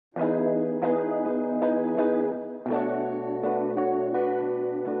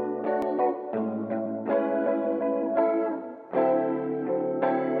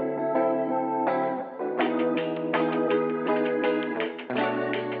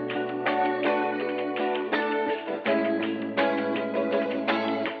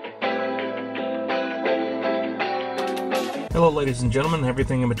Hello ladies and gentlemen,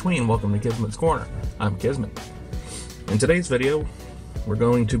 everything in between. Welcome to Kismet's Corner. I'm Kismet. In today's video, we're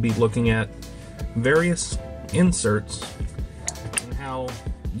going to be looking at various inserts and how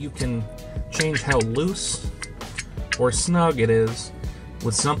you can change how loose or snug it is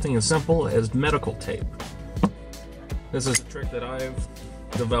with something as simple as medical tape. This is a trick that I've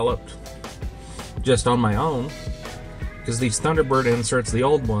developed just on my own because these Thunderbird inserts, the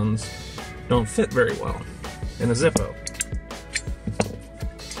old ones, don't fit very well in a Zippo.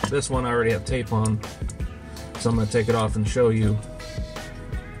 This one I already have tape on, so I'm going to take it off and show you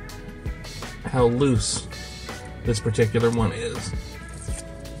how loose this particular one is.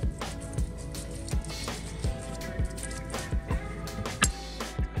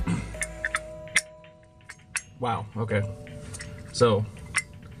 Wow, okay. So,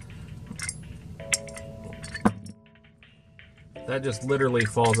 that just literally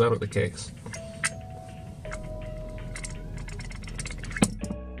falls out of the case.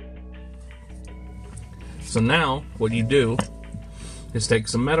 So now, what you do is take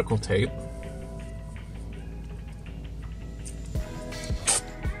some medical tape,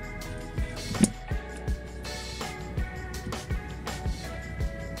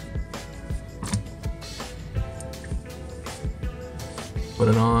 put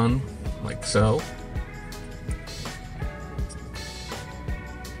it on like so,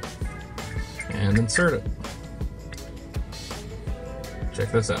 and insert it.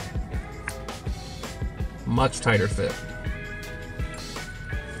 Check this out. Much tighter fit.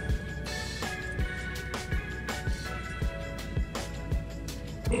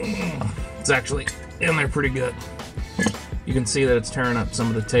 It's actually in there pretty good. You can see that it's tearing up some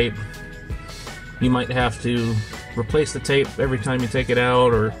of the tape. You might have to replace the tape every time you take it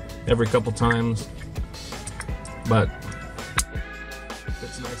out or every couple times, but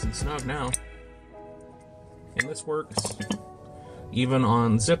it's nice and snug now. And this works even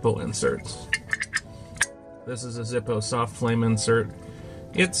on Zippo inserts. This is a Zippo soft flame insert.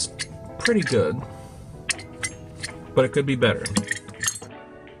 It's pretty good, but it could be better.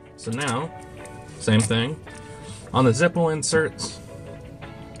 So now, same thing. On the Zippo inserts,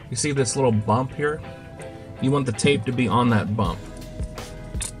 you see this little bump here? You want the tape to be on that bump.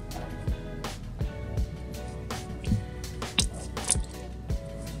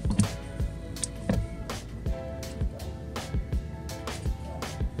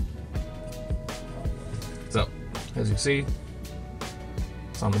 So, as you see,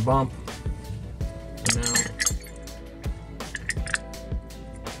 it's on the bump. And now,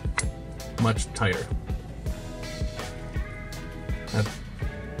 much tighter.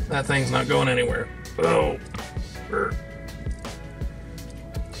 That thing's not going anywhere. Oh.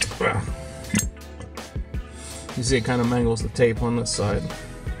 You see it kind of mangles the tape on this side.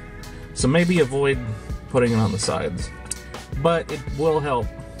 So maybe avoid putting it on the sides. But it will help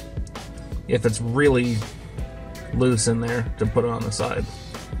if it's really loose in there to put it on the side.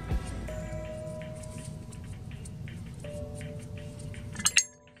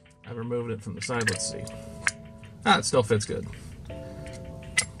 I've removed it from the side. Let's see. It still fits good.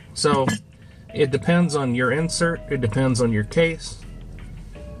 So it depends on your insert, it depends on your case.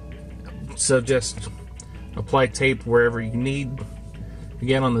 So just apply tape wherever you need.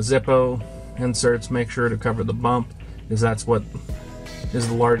 Again, on the Zippo inserts, make sure to cover the bump, because that's what is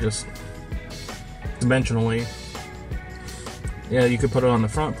the largest dimensionally. Yeah, you could put it on the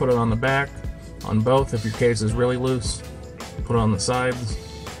front, put it on the back, on both if your case is really loose. Put it on the sides.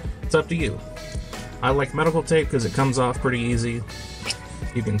 It's up to you. I like medical tape because it comes off pretty easy.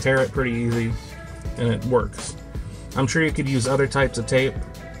 You can tear it pretty easy, and it works. I'm sure you could use other types of tape.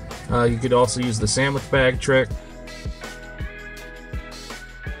 You could also use the sandwich bag trick.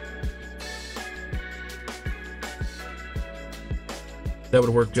 That would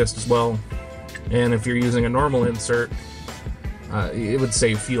work just as well. And if you're using a normal insert, it would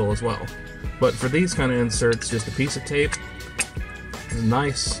save fuel as well. But for these kind of inserts, just a piece of tape is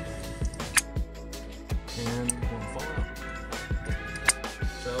nice and won't fall out.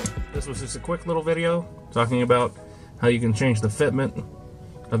 So this was just a quick little video talking about how you can change the fitment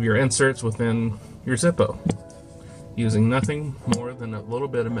of your inserts within your Zippo using nothing more than a little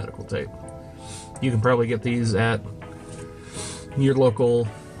bit of medical tape. You can probably get these at your local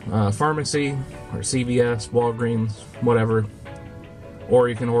pharmacy or CVS, Walgreens, whatever, or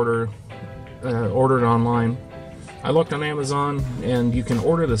you can order it online. I looked on Amazon, and you can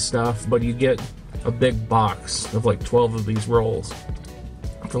order the stuff, but you get a big box of like 12 of these rolls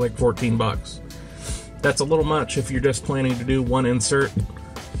for like 14 bucks. That's a little much if you're just planning to do one insert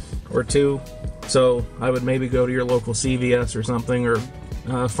or two. So I would maybe go to your local CVS or something, or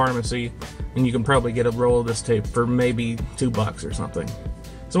pharmacy, and you can probably get a roll of this tape for maybe $2 or something.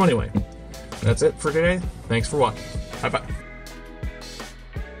 So anyway, that's it for today. Thanks for watching. Bye-bye.